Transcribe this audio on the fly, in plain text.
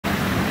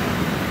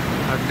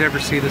I've never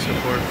seen this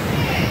before.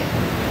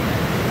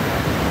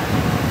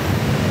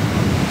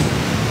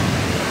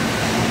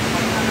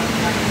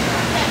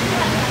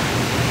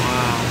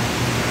 Wow.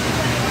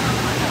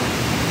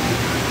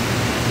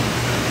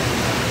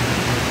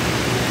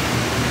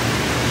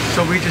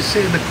 So we just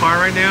sit in the car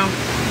right now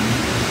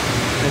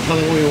and tell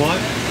them what we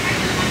want?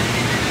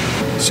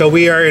 So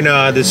we are in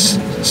this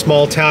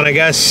small town, I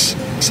guess.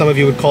 Some of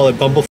you would call it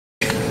Bumblefuck,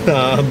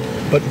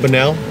 but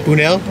Bunnell.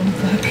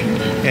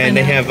 And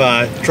they have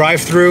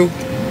drive-through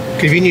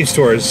convenience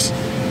stores.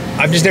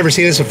 I've just never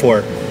seen this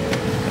before.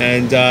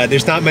 And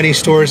there's not many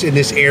stores in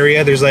this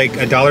area. There's like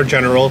a Dollar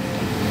General.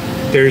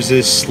 There's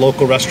this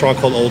local restaurant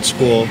called Old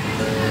School.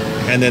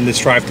 And then this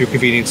drive-through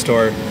convenience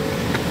store.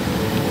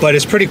 But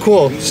it's pretty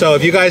cool. So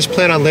if you guys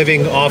plan on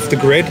living off the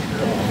grid,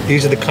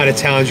 these are the kind of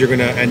towns you're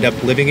gonna end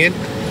up living in.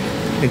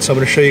 And so I'm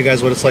gonna show you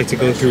guys what it's like to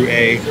go through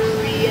a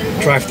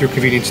drive-through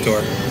convenience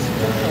store.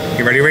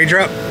 You ready,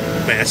 Raindrop?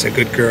 That's a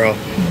good girl.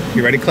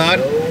 You ready, Cloud?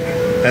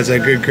 That's a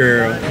good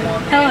girl.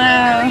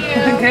 Hello.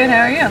 Good,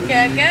 how are you?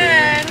 Good,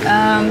 good.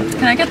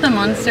 Can I get the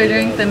Monster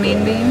drink, the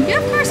Mean Bean? Yeah,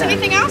 of course.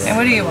 Anything else? And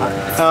what do you want?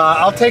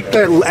 I'll take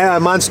the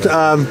Monster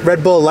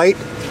Red Bull Light.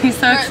 He's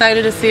so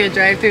excited to see a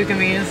drive-through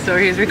convenience store.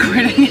 He's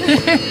recording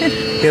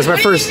it. Here's my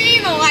What first. do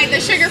you mean the light? The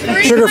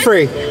sugar-free?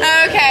 Sugar-free.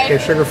 Okay. Yeah,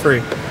 sugar-free.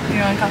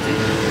 You want coffee?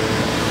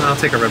 I'll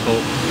take a Red Bull,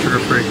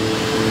 sugar-free.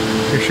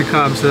 Here she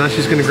comes. So now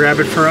she's gonna grab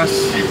it for us.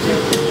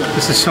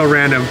 This is so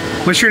random.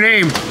 What's your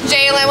name?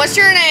 Jalen, what's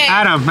your name?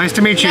 Adam. Nice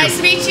to meet you. Nice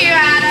to meet you,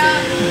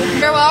 Adam.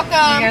 You're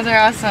welcome. You guys are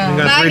awesome.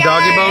 You got Bye, 3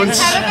 doggy bones.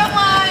 Have a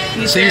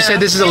good one. So you said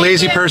this is a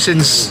lazy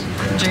person's.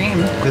 Dream.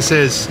 This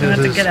is. You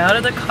have to get out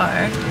of the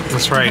car.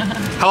 That's right.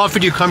 How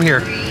often do you come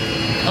here?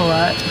 A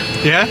lot.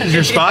 Yeah? Is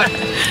your spot?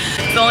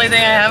 It's the only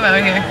thing I have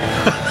out here.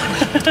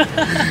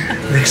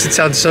 Makes it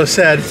sound so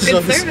sad. This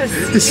service.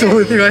 is the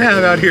only thing I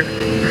have out here.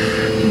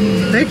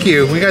 Thank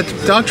you. We got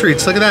dog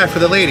treats. Look at that for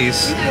the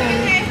ladies.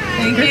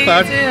 Thank Hey, you,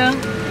 Cloud. you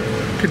too.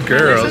 Good They're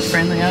girls. so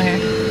friendly out here.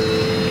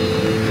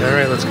 All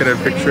right, let's get a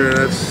picture of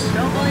this.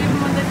 Don't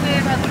believe what they say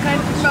about the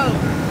country folk.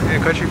 Yeah,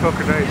 country folk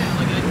are nice.